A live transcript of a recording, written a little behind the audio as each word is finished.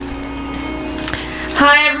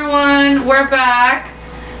Hi everyone, we're back.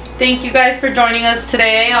 Thank you guys for joining us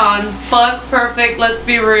today on Fuck Perfect, Let's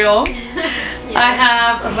Be Real. Yes. I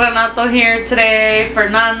have Renato here today,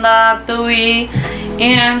 Fernanda, Thuy,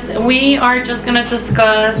 and we are just gonna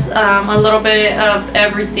discuss a little bit of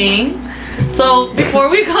everything. So before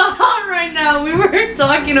we got on right now, we were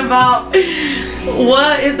talking about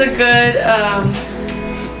what is a good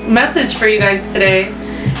message for you guys today.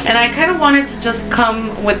 And I kind of wanted to just come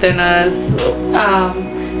within us.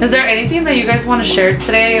 Is there anything that you guys want to share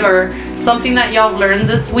today, or something that y'all learned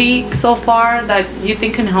this week so far that you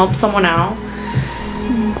think can help someone else?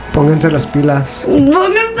 Pónganse las pilas.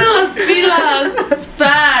 Pónganse las pilas.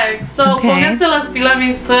 Facts. So Okay. pónganse las pilas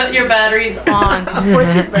means put your batteries on. Put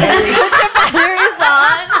your batteries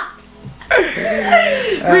on.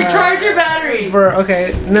 Recharge your battery.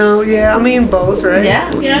 I mean both, right? Yeah.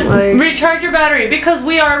 Like, Recharge your battery, because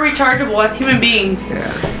we are rechargeable as human beings.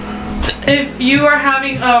 yeah. If you are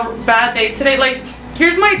having a bad day today, like,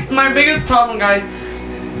 here's my biggest problem, guys.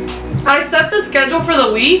 I set the schedule for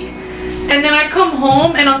the week, and then I come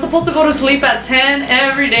home and I'm supposed to go to sleep at 10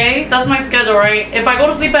 every day. That's my schedule, right? If I go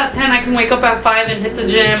to sleep at 10, I can wake up at 5 and hit the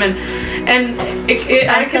gym, and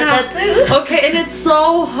I can have that too. Okay, and it's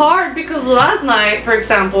so hard because last night, for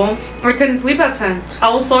example, I couldn't sleep at 10. I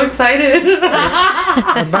was so excited.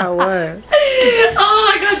 About what?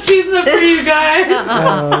 Oh, I got cheese in it for you guys.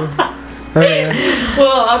 Okay.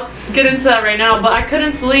 Well, I'll get into that right now, but I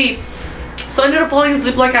couldn't sleep. So I ended up falling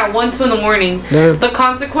asleep like at 1, 2 in the morning. No. The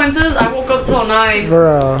consequences, I woke up till 9.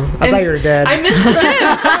 Bro, I thought you were dead. I missed the gym.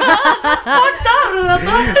 That's fucked up.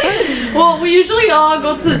 Well, we usually all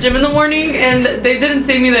go to the gym in the morning, and they didn't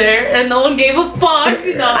see me there, and no one gave a fuck.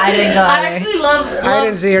 No. I didn't go I either. actually love I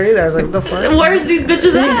didn't see her either. I was like, what the fuck? Where's these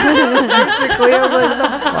bitches at? Basically, I was like, what the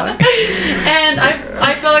fuck? And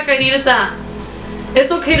I felt like I needed that.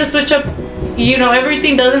 It's okay to switch up. You know,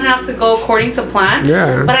 everything doesn't have to go according to plan.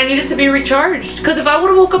 Yeah. But I needed to be recharged. Because if I would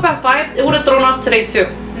have woke up at 5, it would have thrown off today too.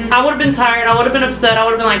 I would have been tired. I would have been upset. I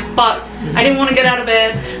would have been like, fuck. I didn't want to get out of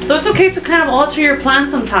bed. So it's okay to kind of alter your plan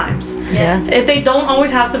sometimes. Yeah. They don't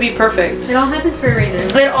always have to be perfect. It all happens for a reason.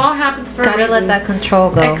 It all happens for a Gotta reason. let that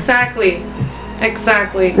control go. Exactly.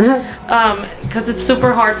 Because it's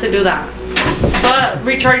super hard to do that. But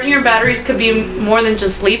recharging your batteries could be more than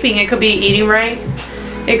just sleeping. It could be eating right.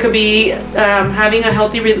 It could be having a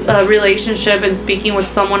healthy relationship and speaking with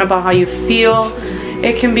someone about how you feel.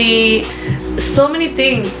 It can be so many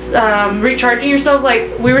things. Recharging yourself,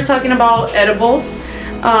 like we were talking about edibles.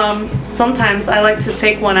 Sometimes I like to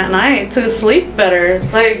take one at night to sleep better.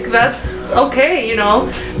 Like, that's okay, you know.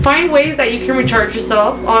 Find ways that you can recharge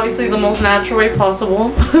yourself. Obviously, the most natural way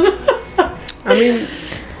possible. I mean,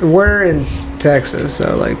 we're in Texas,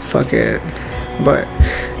 so like, fuck it. But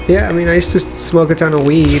yeah, I mean, I used to smoke a ton of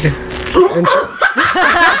weed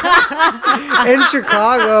in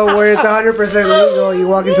Chicago, where it's 100% legal. You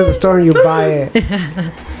walk into the store and you buy it.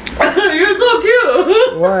 You're so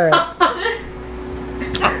cute. What?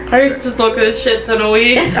 I used to smoke a shit ton of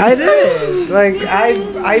weed. I did. Like,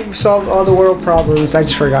 I've solved all the world problems. I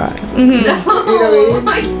just forgot. Mm-hmm. You know what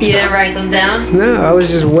I mean? You didn't write them down? No, I was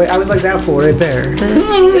like that fool right there.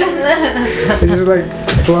 It's just like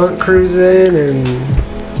blunt cruising, and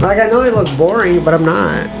like, I know they look boring, but I'm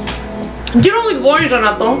not. You don't look boring,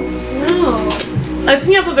 Renato. No. I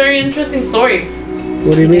think you have a very interesting story.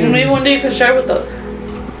 What do you mean? Maybe one day you could share with us.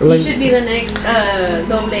 You should be the next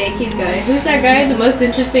Double X guy. Who's that guy? The most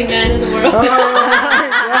interesting man in the world.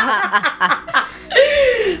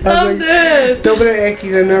 I'm dead. Double X,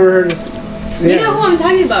 I've never heard of. Yeah. You know who I'm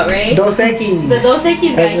talking about, right? Dos X. The Dos X guy,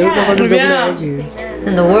 yeah. Yeah.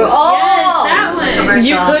 In the world. Oh! Yes, that one. Commercial.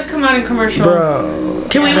 You could come out in commercials. Bro.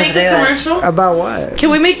 Can we Let's make do a it. commercial? About what? Can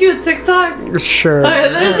we make you a TikTok? Sure.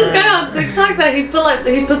 There's this guy on TikTok that he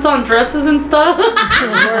puts on dresses and stuff.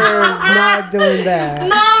 We're not doing that.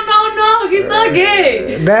 No, he's not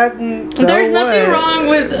gay. There's Nothing wrong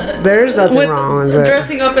with There's nothing wrong with it.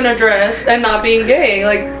 dressing up in a dress and not being gay.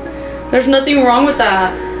 Like, there's nothing wrong with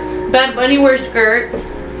that. Bad Bunny wears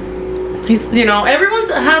skirts. He's, everyone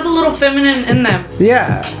has a little feminine in them.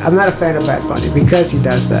 Yeah, I'm not a fan of Bad Bunny because he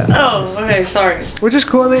does that. Oh, okay, sorry. Which is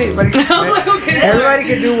cool. I mean, I'm like, okay, everybody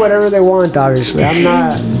can do whatever they want, obviously. I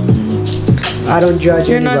don't judge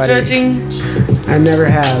You're anybody. not judging? I never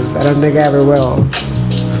have. I don't think I ever will.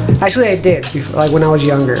 Actually, I did, before, like when I was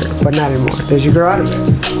younger, but not anymore. Did you grow out of it?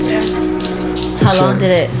 Yeah. How long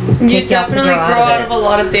did it You take y'all to definitely grow grow out out of a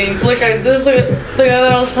lot of things. Look, guys, this is the guy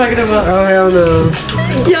that I was talking about. Oh, hell no.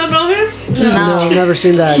 Y'all know him? No, I've never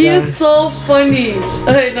seen that He guy. is so funny.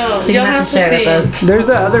 Okay, no, So you y'all have to share see. with us. There's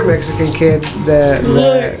the other Mexican kid that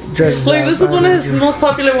Look, dresses up. this is one of his most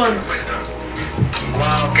popular ones.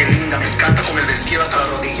 Wow, qué linda, me encanta con el vestido hasta la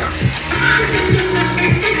rodilla.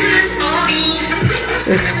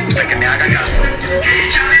 Sí, me gusta que me haga caso.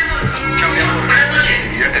 Chao, mi amor. Chao, mi amor. Buenas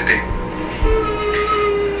noches. Diviértete.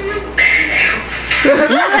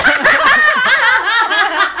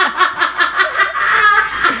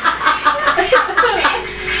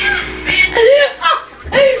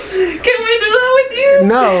 Can we do that with you?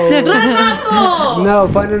 No. Renato! No,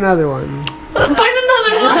 find another one. Find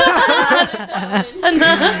another one.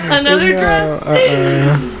 Another dress?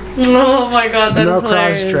 Oh my god, that No is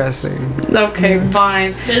hilarious. cross-dressing. Okay,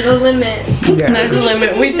 fine. There's a limit. Yeah. There's a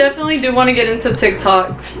limit. We definitely do want to get into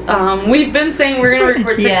TikToks. We've been saying we're gonna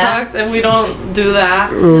record Yeah. TikToks and we don't do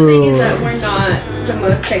that. The thing is that we're not the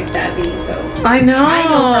most tech savvy, so I know. I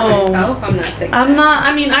know for myself I'm not tech savvy. I'm not.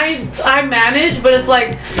 I mean, I manage, but it's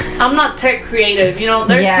like I'm not tech creative. You know,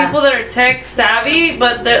 there's Yeah. people that are tech savvy,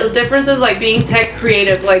 but the difference is like being tech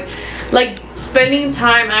creative, like spending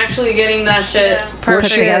time actually getting that shit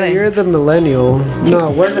perfect. Put together. You're the millennial. No,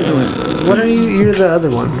 what are you? You're the other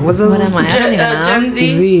one. What's the What other am I? I don't even know. Gen Z.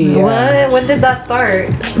 Z. Yeah. What? When did that start?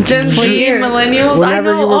 Gen Z, Weird. millennials.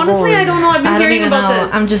 Whenever I you know. were Honestly, born. I don't know. I've been I don't hearing even about know.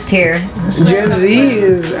 this. I'm just here. Gen Z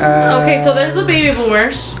is. Okay, so there's the baby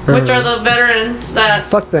boomers, which are the veterans that.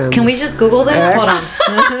 Fuck them. Can we just Google this? X. Hold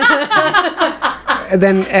on. And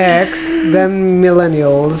then X, then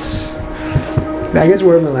millennials. I guess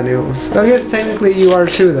we're millennials. I guess technically you are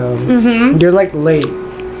too, though. Mm-hmm. You're like late.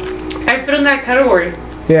 I fit in that category.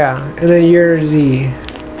 Yeah, and then you're Z.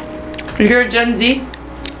 You're Gen Z.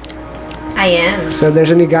 I am. So if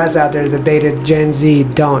there's any guys out there that dated Gen Z,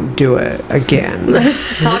 don't do it again.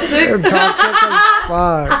 Toxic. Toxic as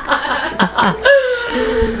fuck.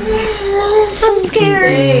 I'm scared.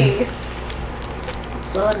 Hey.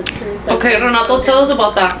 Okay, Renato, tell us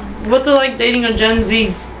about that. What's it like dating a Gen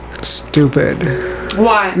Z? Stupid.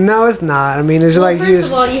 Why? No, it's not. I mean, it's Well, like you first just.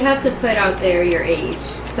 of all, you have to put out there your age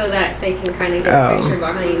so that they can kind of get Oh. a picture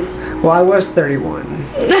behind. Well, I was 31.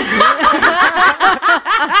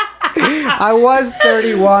 I was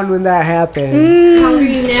 31 when that happened. How old are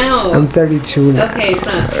you now? I'm 32 now. Okay,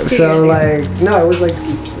 so 2 So years ago. like, no, it was like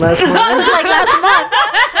last month.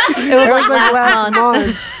 It was like last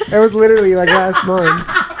month. It was literally like last month.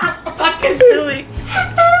 Fucking silly.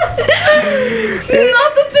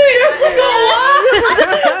 Not the 2 years ago.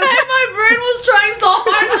 And my brain was trying so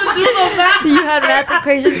hard to do the math. You had math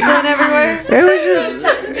equations going everywhere. It was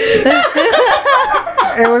just.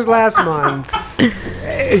 It was last month.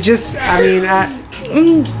 It just. I mean, I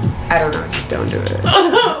don't know. Just don't do it.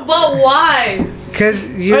 But why? Cause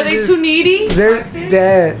you. Are they too needy? They're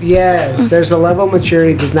that yes. There's a level of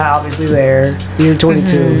maturity that's not obviously there. You're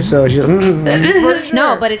 22, so she's.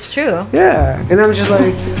 No, but it's true. Yeah, and I'm just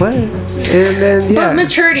like, what? And then yeah. But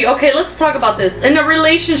maturity. Okay, let's talk about this. In a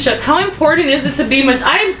relationship, how important is it to be mature?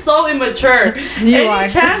 I am so immature. Any are.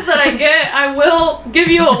 chance that I get, I will give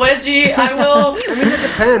you a wedgie. I will. I mean, it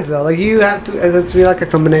depends though. Like you have to. It has to be like a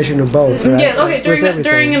combination of both. Right? Yeah. Okay. Like, with everything.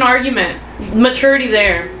 During an argument, maturity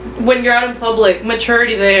there. When you're out in public,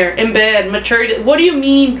 maturity there. In bed, maturity. What do you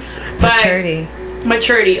mean by Maturity.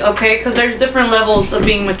 maturity? Okay, because there's different levels of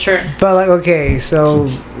being mature. But like, okay, so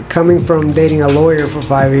coming from dating a lawyer for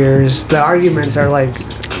 5 years, the arguments are like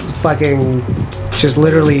fucking just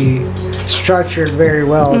literally structured very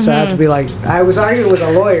well. So I have to be like, I was arguing with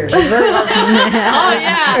a lawyer. So it's very hard. Oh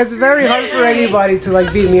yeah. It's very hard for anybody to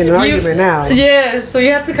like beat me in an argument now. Yeah. So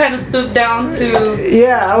you have to kind of stoop down to.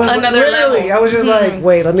 Yeah, I was like, Another literally, level. I was just like,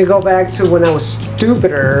 wait, let me go back to when I was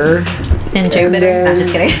stupider. And Jupiter. then- No, I'm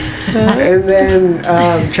just kidding. And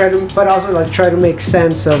then try to, but also like try to make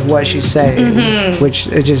sense of what she's saying, which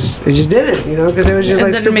it just didn't, you know, because it was just It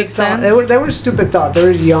like didn't stupid make thoughts. sense? They were stupid thoughts. They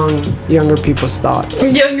were younger people's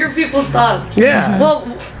thoughts. Younger people's thoughts. Yeah. Well,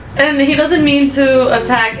 and he doesn't mean to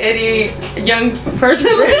attack any young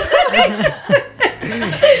person listening.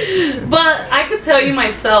 But I could tell you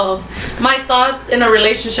myself, my thoughts in a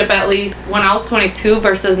relationship, at least when I was 22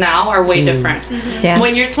 versus now, are way different. Yeah.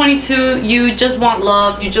 When you're 22, you just want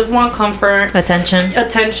love, you just want comfort,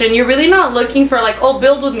 attention. You're really not looking for like, oh,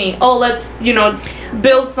 build with me. Oh, let's,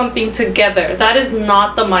 build something together. That is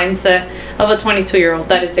not the mindset of a 22-year-old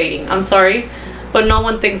that is dating. I'm sorry, but no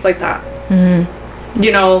one thinks like that.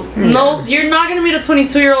 No, you're not gonna meet a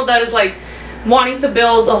 22-year-old that is like wanting to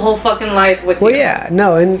build a whole fucking life with you. Well, yeah,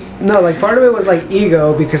 like part of it was like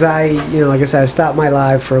ego because I, like I said, I stopped my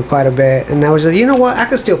life for quite a bit, and I was like, you know what, I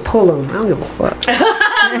could still pull them. I don't give a fuck.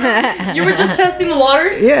 You were just testing the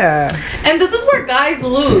waters. Yeah. And this is where guys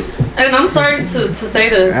lose. And I'm sorry to say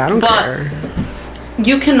this, I don't but care.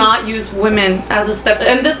 you cannot use women as a step.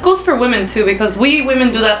 And this goes for women too, because we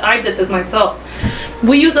women do that. I did this myself.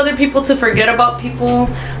 we use other people to forget about people.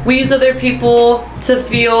 We use other people to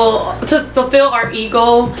fulfill our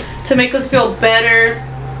ego, to make us feel better.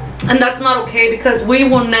 And that's not okay, because we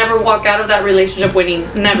will never walk out of that relationship winning.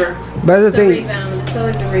 Never. But the It's a thing, rebound. It's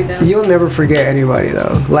always a rebound. you'll never forget anybody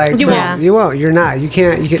though. Like You won't. You won't. You're not. You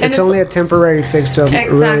can't. It's only a temporary fix to a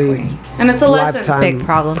really And it's a lesson. lifetime Big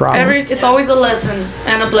problem. It's always a lesson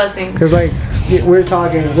and a blessing. Because like we were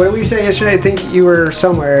talking, what did we say yesterday? I think you were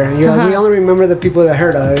somewhere. And you're like, we only remember the people that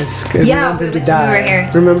hurt us. 'Cause Yeah, we wanted we to die. were here.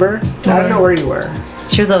 Remember? I don't know where you were.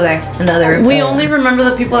 She was over there in the other room. We only remember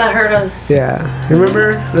the people that hurt us. Yeah. Remember?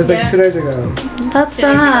 It was like Yeah. 2 days ago. That's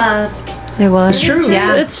sad. It was. It's true.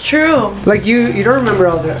 Yeah. It's true. Like you don't remember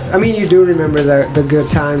all the. I mean, you do remember the good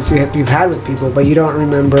times you've had with people, but you don't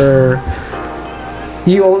remember.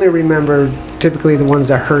 You only remember typically the ones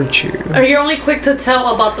that hurt you. Or you're only quick to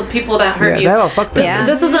tell about the people that hurt you. Yeah, fuck that. Yeah.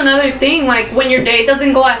 This is another thing. Like when your day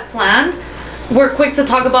doesn't go as planned, we're quick to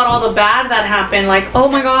talk about all the bad that happened. Like, oh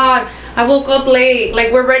my God, I woke up late.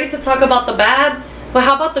 Like we're ready to talk about the bad, but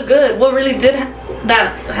how about the good? What really did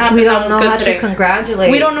that happen? We that don't was know good how today? to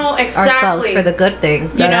congratulate We don't know ourselves exactly for the good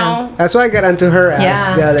things. You know. That's why I got onto her ass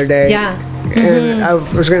Yeah. the other day. Yeah. And I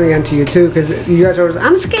was going to get into you too, because you guys are always,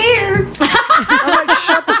 I'm scared. I'm like,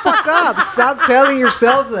 shut the fuck up. Stop telling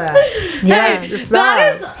yourself that. Yeah. Hey,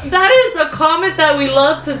 Stop. that is a comment that we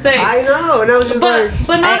love to say. I know. And I was just like,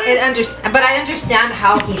 but not But I understand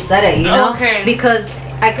how he said it, you know? Okay. Because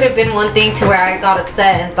I could have been one thing to where I got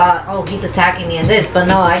upset and thought, oh, he's attacking me in this. But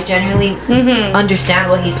no, I genuinely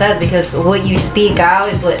understand what he says, because what you speak out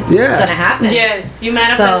is what's Yeah. going to happen. Yes, you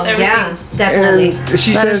manifest So, everything. yeah, definitely. and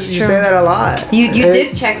she That says, is you true. say that a lot. You And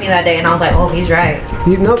did check me that day, and I was like, oh, he's right.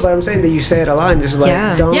 You know, but I'm saying that you say it a lot and just like,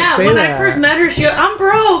 Yeah. don't Yeah, say when that. I first met her, I'm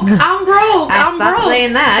broke. I'm broke. I I'm stopped broke.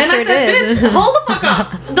 saying that. I And sure I said, did. bitch, hold the fuck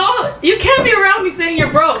up. Don't, you can't be around me saying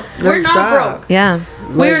you're broke. We're not stop. broke. Yeah.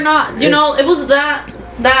 We're not. You know, it was that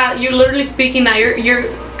you're literally speaking that you're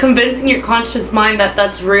convincing your conscious mind that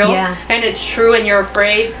that's real Yeah. and it's true and you're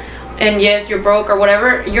afraid and yes, you're broke or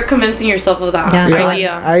whatever. You're convincing yourself of that Yeah, so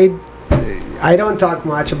idea. I don't talk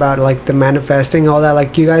much about like the manifesting, all that,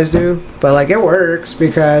 like you guys do, but like it works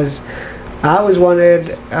because I always wanted,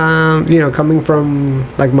 you know, coming from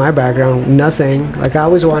like my background, nothing. Like I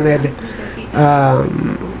always wanted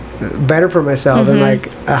better for myself and like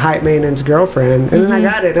a high maintenance girlfriend, and then I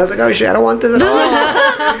got it. And I was like, oh shit, I don't want this at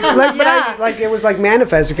all. Like, but Yeah. like it was like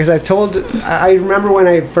manifested because I remember when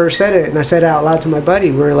I first said it and I said it out loud to my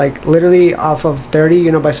buddy. We were like literally off of 30,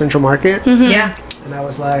 you know, by Central Market, Yeah. and I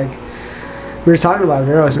was like, we were talking about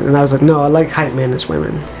girls, and I was like, no, I like hype maintenance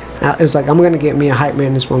women. It was like, I'm gonna get me a hype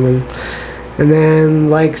maintenance woman. And then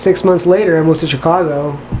like 6 months later, I moved to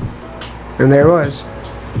Chicago, and there it was.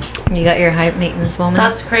 You got your hype maintenance woman.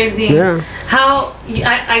 That's crazy. Yeah.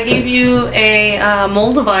 I gave you a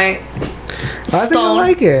Moldavite I think I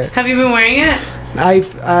like it. Have you been wearing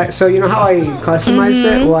it? So you know how I customized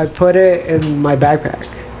it? Well, I put it in my backpack.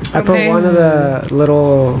 I put Okay. one of the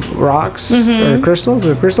little rocks or crystals,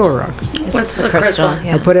 the crystal or rock. What's a the crystal? crystal?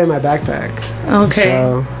 Yeah. I put it in my backpack. Okay.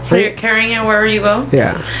 So you're So, carrying it wherever you go?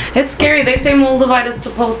 yeah. It's scary. They say Moldavite is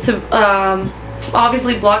supposed to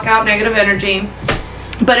obviously block out negative energy,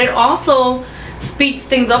 but it also speeds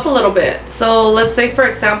things up a little bit. So let's say, for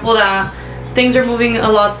example, that things are moving a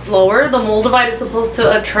lot slower. The Moldavite is supposed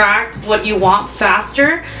to attract what you want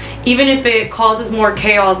faster, even if it causes more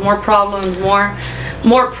chaos, more problems, more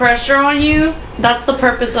pressure on you. That's the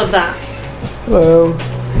purpose of that. Well,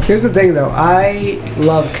 here's the thing though. I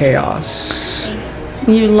love chaos.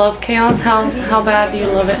 You love chaos? How bad do you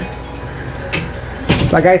love it?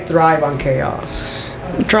 Like I thrive on chaos.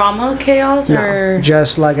 Drama chaos or No,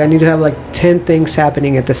 just like I need to have like 10 things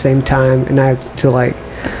happening at the same time, and I have to like,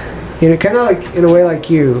 you know, kind of like in a way like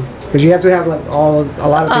you, because you have to have like a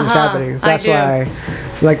lot of things happening. That's I do. why,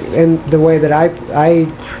 like, in the way that I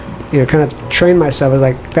you know, kind of train myself is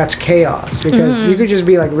like that's chaos, because you could just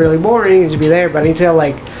be like really boring and just be there, but I need to have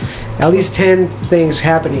like at least 10 things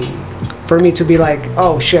happening for me to be like,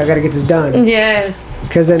 oh shit, I gotta get this done. yes.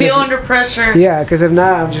 Because then Feel if- under pressure. yeah, because if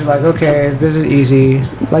not, I'm just like, okay, this is easy.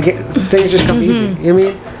 Like, things just come easy. You know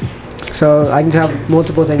what I mean? So I need to have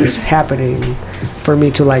multiple things happening for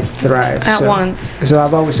me to, like, thrive. At so, once. So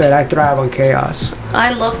I've always said I thrive on chaos.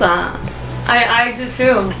 I love that. I do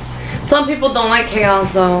too. Some people don't like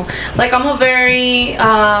chaos though. Like I'm a very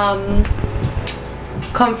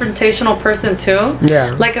confrontational person too.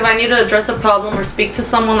 Yeah. Like if I need to address a problem or speak to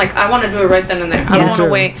someone, like I want to do it right then and there. I Yeah. don't want to Too.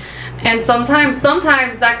 wait. And sometimes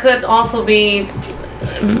that could also be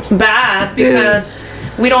bad because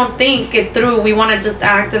we don't think it through. We want to just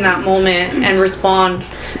act in that moment and respond.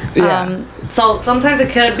 Yeah. So sometimes it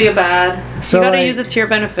could be a bad. So, you gotta like, use it to your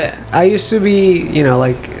benefit. I used to be, you know,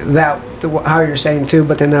 like that, how you're saying too,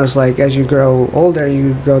 but then I was like, as you grow older,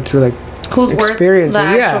 you go through like Who's worth experience. the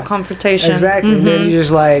actual confrontation? Exactly. And then you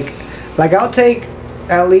just like I'll take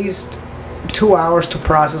at least 2 hours to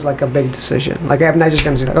process like a big decision. Like I'm not just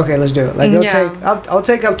gonna say like, okay, let's do it. Like I'll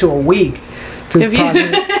take up to a week to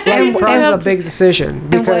process a big decision.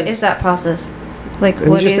 And what is that process? Like and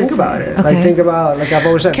what just is think about it. Okay. Like think about, like I've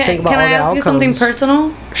always said, think about all the outcomes. Can I ask you something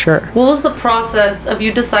personal? Sure. What was the process of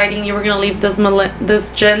you deciding you were gonna leave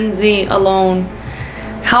this Gen Z alone?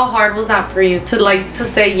 How hard was that for you to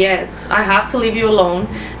say yes? I have to leave you alone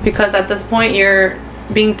because at this point you're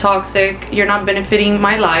being toxic. You're not benefiting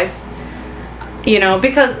my life. You know,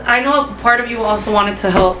 because I know part of you also wanted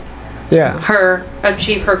to help her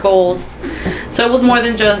achieve her goals. So it was more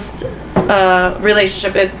than just a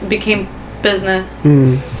relationship. It became business.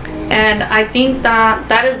 And I think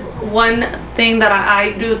that is one thing that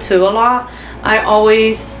I do too a lot. I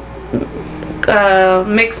always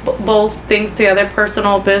mix both things together: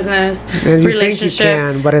 personal, business, and you relationship. Think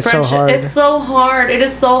you can, but it's so hard. It's so hard. It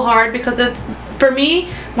is so hard because it's, for me,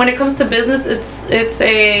 when it comes to business, it's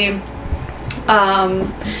a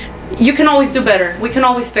you can always do better. We can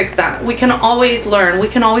always fix that. We can always learn. We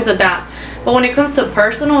can always adapt. But when it comes to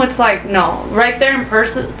personal, it's like, no. Right there in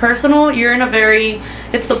personal, you're in a very,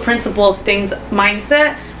 it's the principle of things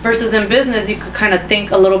mindset, versus in business, you could kind of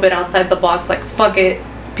think a little bit outside the box, like, fuck it.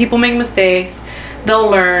 People make mistakes. They'll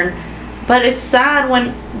learn. But it's sad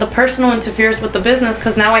when the personal interferes with the business,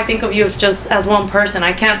 because now I think of you as one person.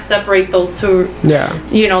 I can't separate those two,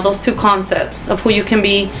 those two concepts of who you can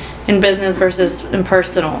be in business versus in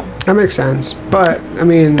personal. That makes sense. But, I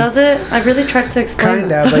mean... Does it? I really tried to explain.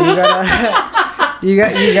 Kinda, but you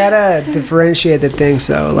gotta... you gotta differentiate the things,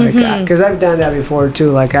 though. Like, because I've done that before,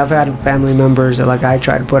 too. Like, I've had family members that, like, I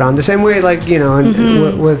try to put on the same way, like, you know,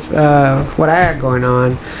 with what I had going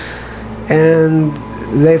on. And...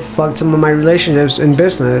 they fucked some of my relationships in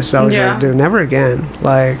business. I was like, dude, never again.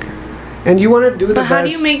 Like, and you want to do the best. But how do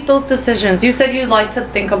you make those decisions? You said you like to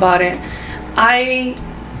think about it. I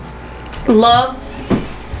love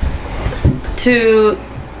to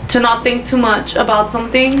not think too much about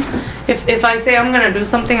something. If I say I'm gonna do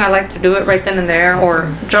something, I like to do it right then and there,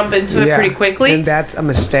 or jump into it pretty quickly. And that's a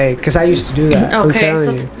mistake, because I used to do that. Okay, I'm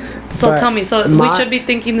telling you. So tell me. So we should be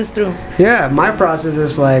thinking this through. Yeah, my process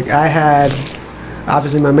is like, I had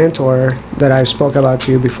obviously my mentor that I spoke about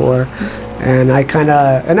to you before, and I kind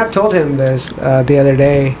of, and I've told him this the other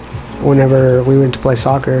day whenever we went to play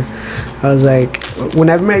soccer. I was like,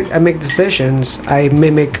 whenever I make decisions, I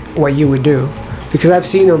mimic what you would do, because I've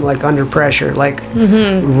seen him like under pressure, like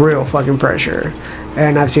real fucking pressure,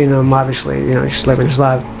 and I've seen him obviously, you know, just living his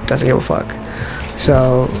life, doesn't give a fuck.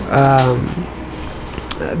 So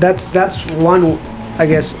that's one, I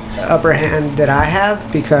guess, upper hand that I have,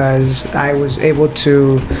 because I was able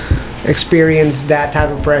to experience that type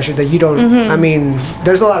of pressure that you don't. I mean,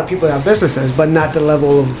 there's a lot of people that have businesses, but not the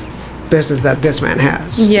level of business that this man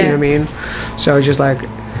has. You know what I mean? So it's just like,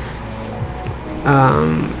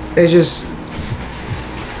 it's just,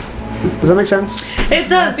 does that make sense? It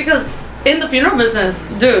does, because in the funeral business,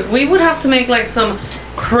 dude, we would have to make like some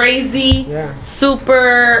crazy,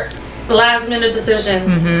 super last minute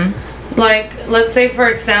decisions. Like, let's say, for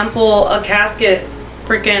example, a casket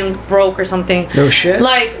freaking broke or something. No shit.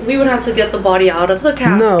 Like, we would have to get the body out of the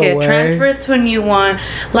casket, transfer it to a new one.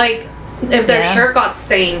 Like, if their shirt got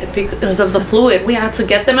stained because of the fluid, we had to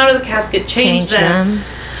get them out of the casket, change them.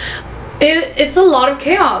 It's a lot of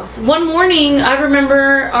chaos. One morning, I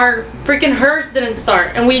remember our freaking hearse didn't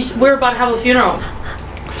start, and we were about to have a funeral.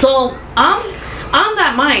 So I'm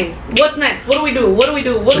that mind. What's next? What do we do? What do we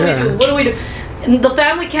do? What do we do? What do we do? The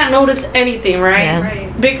family can't notice anything,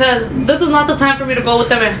 right? Because this is not the time for me to go with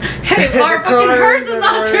them and, hey, our fucking hearse is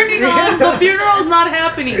not turning on, the funeral is not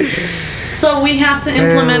happening. So we have to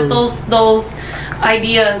implement those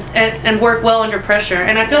ideas and work well under pressure.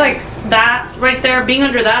 And I feel like that right there, being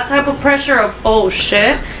under that type of pressure of, oh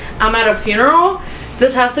shit, I'm at a funeral,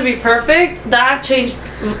 this has to be perfect, that changed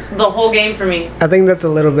the whole game for me. I think that's a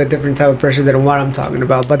little bit different type of pressure than what I'm talking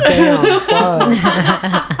about, but damn,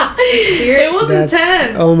 fuck. It was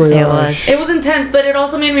intense. Oh my gosh. It was intense, but it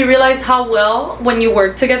also made me realize how well, when you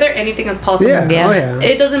work together, anything is possible.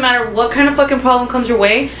 It doesn't matter what kind of fucking problem comes your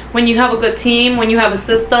way. When you have a good team, when you have a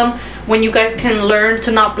system, when you guys can learn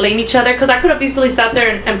to not blame each other. Because I could have easily sat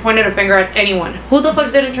there and pointed a finger at anyone. Who the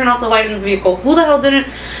fuck didn't turn off the light in the vehicle? Who the hell didn't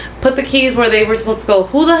put the keys where they were supposed to go?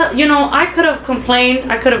 Who the hell, you know, I could have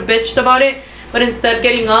complained, I could have bitched about it. but instead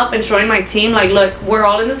getting up and showing my team, like, look, we're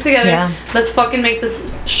all in this together. Yeah. Let's fucking make this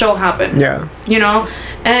show happen. Yeah. You know?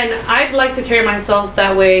 And I'd like to carry myself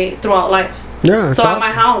that way throughout life. Yeah, that's So at awesome.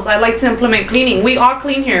 my house, I like to implement cleaning. We all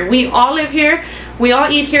clean here. We all live here. We all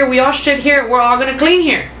eat here. We all shit here. We're all gonna clean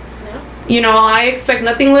here. You know, I expect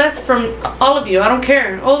nothing less from all of you. I don't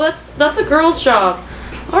care. Oh, that's a girl's job.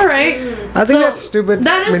 All right. I think that's stupid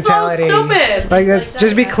That is mentality. so stupid. Like, that's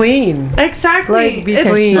just be clean. Exactly. Like, be it's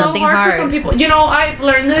clean. so Nothing hard for hard. some people. You know, I've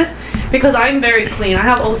learned this because I'm very clean. I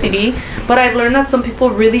have OCD, but I've learned that some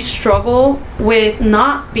people really struggle with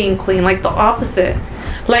not being clean, like the opposite.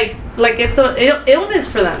 Like it's a illness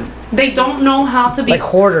for them. They don't know how to be Like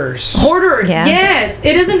hoarders. hoarders. Yeah. Yes,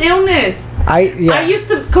 it is an illness. I I used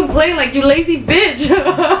to complain like, you lazy bitch.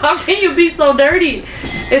 How can you be so dirty?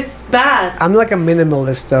 It's bad. I'm like a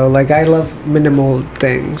minimalist though. Like I love minimal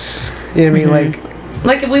things. You know what I mean?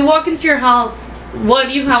 Like if we walk into your house, what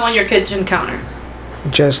do you have on your kitchen counter?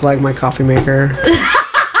 Like just like my coffee maker.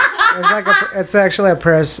 It's actually a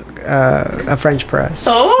press, a French press.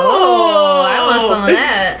 Oh, I want some of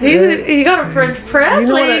that. He got a French press, You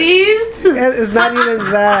know what I- ladies. It's not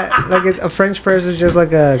even that. Like a French press is just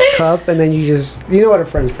like a cup, and then you know what a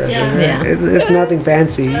French press is, right? Yeah. It's nothing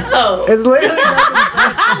fancy. Oh, It's literally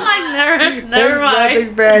nothing, never it's mind.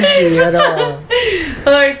 nothing fancy at all.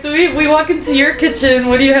 All right, we walk into your kitchen.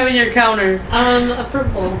 What do you have in your counter? A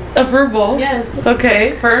fruit bowl. A fruit bowl. Yes.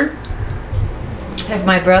 Okay, Fern. If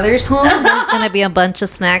my brother's home, there's gonna be a bunch of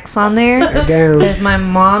snacks on there. Damn. If my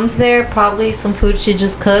mom's there, probably some food she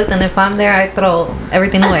just cooked. And if I'm there, I throw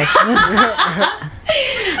everything away.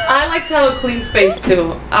 I like to have a clean space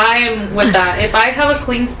too. I am with that. If I have a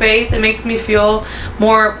clean space, it makes me feel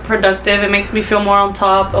more productive. It makes me feel more on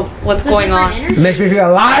top of what's going on. It makes me feel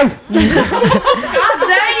alive. God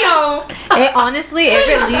damn! Honestly, it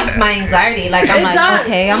relieves my anxiety. Like I'm It like, does.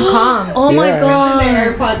 okay, I'm calm. Oh my Yeah. The god.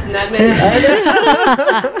 AirPods and that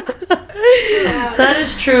That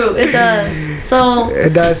is true. It does. So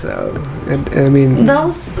It does though. I mean, that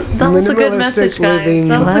was a good Minimalistic message, guys. living.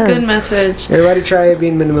 That was a good Was. message. everybody try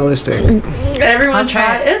being minimalistic. Everyone I'll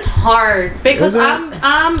try. try. It's hard because Is it?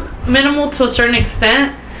 I'm minimal to a certain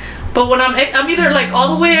extent, but when I'm either like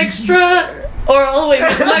all the way extra or all the way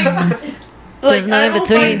like There's no I in don't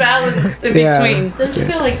between. find balance in Yeah. between. Don't you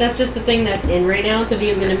feel like that's just the thing that's in right now, to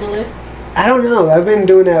be a minimalist? I don't know. I've been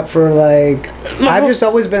doing that for like. I've just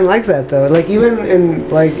always been like that though. Like even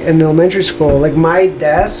in elementary school, like my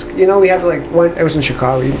desk. You know, we had like it was in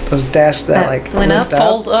Chicago. Those desks that like went up, lift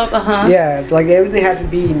Fold up, Yeah, like everything had to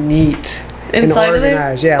be neat Inside and of there?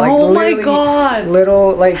 organized. Yeah, like Oh my literally God.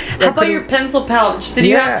 little like. How about your pencil pouch? Did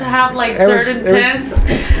you Yeah. have to have like It was- certain it was- pens?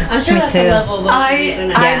 I'm sure Me that's too. a level of OCD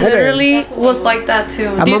than I Yeah. literally That's a was level. like that too.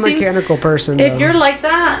 I'm Do a you think mechanical person. if though. you're like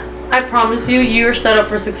that, I promise you're set up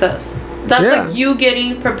for success. That's Yeah. like you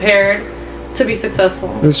getting prepared to be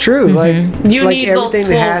successful. It's true. Like You like need those everything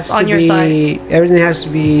tools has to on your be side. everything has to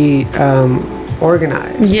be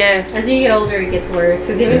organized. Yes. As you get older, it gets worse.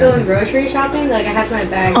 Because even going grocery shopping, like I have my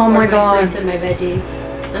bag Oh for my my God. fruits and my veggies,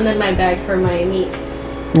 and then my bag for my meat.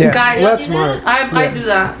 Yeah. Guys, well, that's see smart. I Yeah. do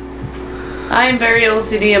that. I am very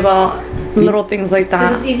OCD about little things like Because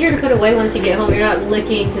that. it's easier to put away once you get home. You're not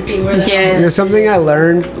looking to see where the Yes. There's something I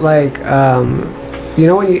learned, like, you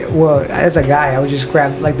know, as a guy, I would just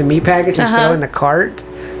grab like the meat package and throw it in the cart.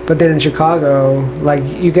 But then in Chicago, like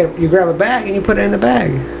you grab a bag and you put it in the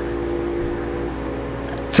bag.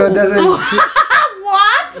 So it doesn't.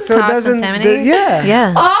 What? So it doesn't. Cross-contaminated? Yeah.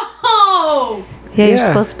 Yeah. Oh! Yeah, you're Yeah.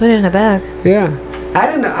 supposed to put it in a bag. Yeah. I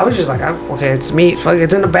didn't know. I was just like, okay, it's meat. Fuck,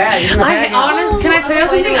 it's in the bag. It's in the bag. Can I tell you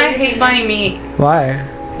something? I hate buying meat. Why?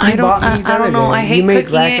 I You don't. bought meat the I don't other know. day. I You hate made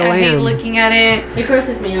cooking rack it. of I hate lamb. looking at it. It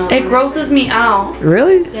grosses me out. It grosses me out.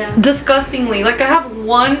 Really? Yeah. Disgustingly. Like I have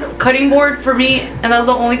one cutting board for me, and that's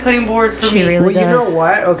the only cutting board for She me. really Well, you does. know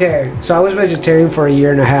what? Okay, so I was vegetarian for a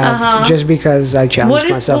year and a half, just because I challenged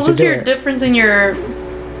myself What to was do your it. difference in your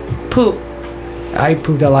poop? I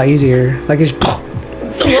pooped a lot easier. Like it's. Okay.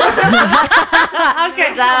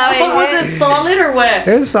 But was it solid or wet?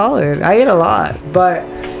 It was solid. I ate a lot, but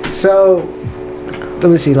so let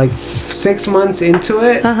me see. Like 6 months into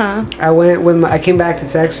it, I came back to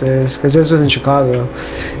Texas because this was in Chicago,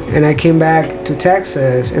 and I came back to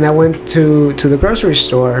Texas and I went to the grocery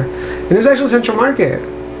store, and it was actually Central Market,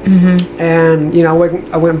 and you know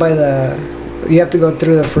I went by the. You have to go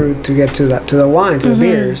through the fruit to get to the wine, to the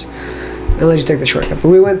beers. unless you take the shortcut. But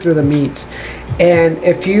we went through the meats, and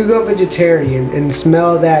if you go vegetarian and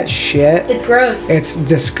smell that shit, It's gross. it's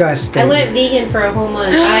disgusting. I went vegan for a whole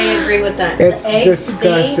month. I agree with that. It's The eggs,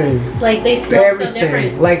 disgusting. like they smell so Everything,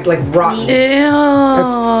 different. like rotten. Ew.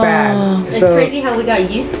 It's bad. It's So crazy how we got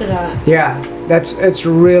used to that. yeah, it's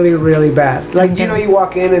really really bad. Like you know, you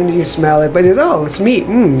walk in and you smell it, but it's meat,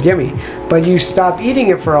 yummy. But you stop eating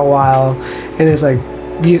it for a while, and it's like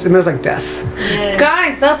it smells like death. Yeah.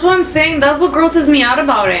 Guys, that's what I'm saying. That's what grosses me out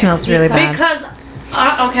about it. Smells really bad. Because,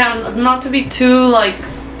 not to be too, like,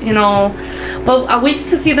 you know, but we used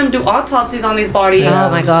to see them do autopsies on these bodies. Yeah.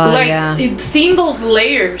 Oh my god, Like, yeah. seeing those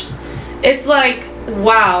layers, it's like,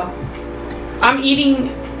 wow, I'm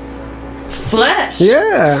eating flesh.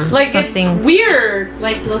 Yeah. Like, Something- it's weird.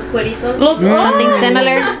 Like los cueritos. Something Oh.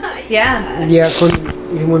 similar. Yeah. Yeah, con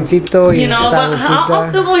limoncito y You know, but I'll salecita.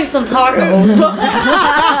 still go eat some tacos.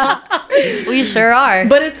 We sure are.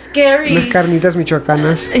 But it's scary. Unas carnitas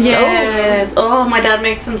michoacanas. Yes. Oh, my dad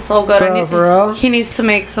makes them so good. Bro, for real? He needs to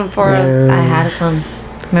make some for us. Yeah. I had some.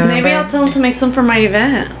 Remember? Maybe I'll tell him to make some for my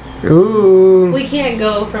event. Ooh. We can't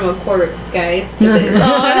go from a corpse, guys, to this.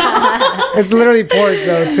 It's literally pork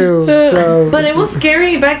though too. So But it was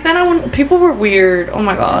scary back then. People were weird. Oh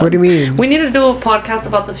my god. what do you mean? We need to do a podcast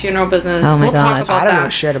about the funeral business. Oh my we'll talk gosh. about I don't that. know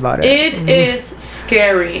shit about it. It is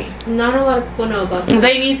scary. Not a lot of people know about that.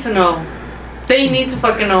 They need to know. They need to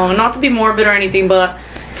fucking know. Not to be morbid or anything, but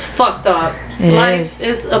it's fucked up. It Life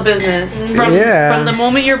is. is a business. From the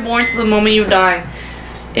moment you're born to the moment you die,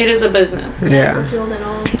 it is a business. Yeah. Fulfilled and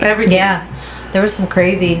all. Everything. Yeah. There were some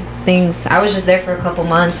crazy things. I was just there for a couple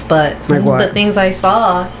months, but Like what? the things I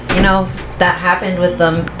saw, you know, that happened with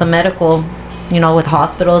the medical, you know, with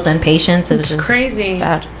hospitals and patients. It was It's just crazy.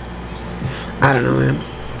 bad. I don't know, man.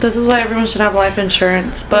 This is why everyone should have life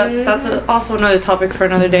insurance. But that's also another topic for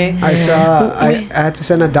another day. I saw. I had to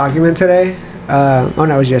send a document today. Oh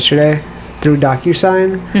no, it was yesterday through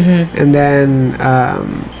DocuSign, and then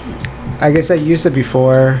I guess I used it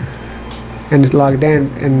before and it logged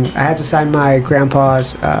in, and I had to sign my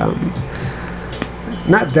grandpa's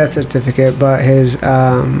not death certificate, but his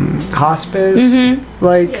hospice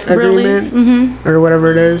like agreement Release. or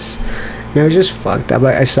whatever it is. And it was just fucked up.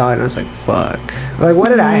 I saw it and I was like, fuck. Like, why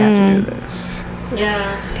did I have to do this?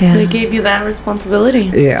 Yeah. They gave you that responsibility.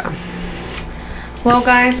 Yeah. Well,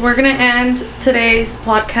 guys, we're going to end today's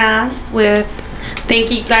podcast with thank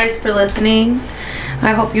you guys for listening.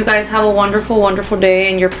 I hope you guys have a wonderful, wonderful day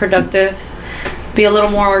and you're productive. Be a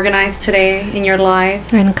little more organized today in your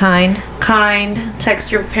life. And kind.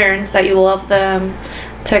 Text your parents that you love them.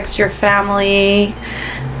 Text your family.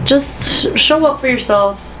 Just show up for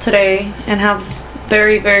yourself today and have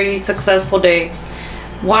very, very successful day.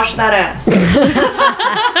 Wash that ass.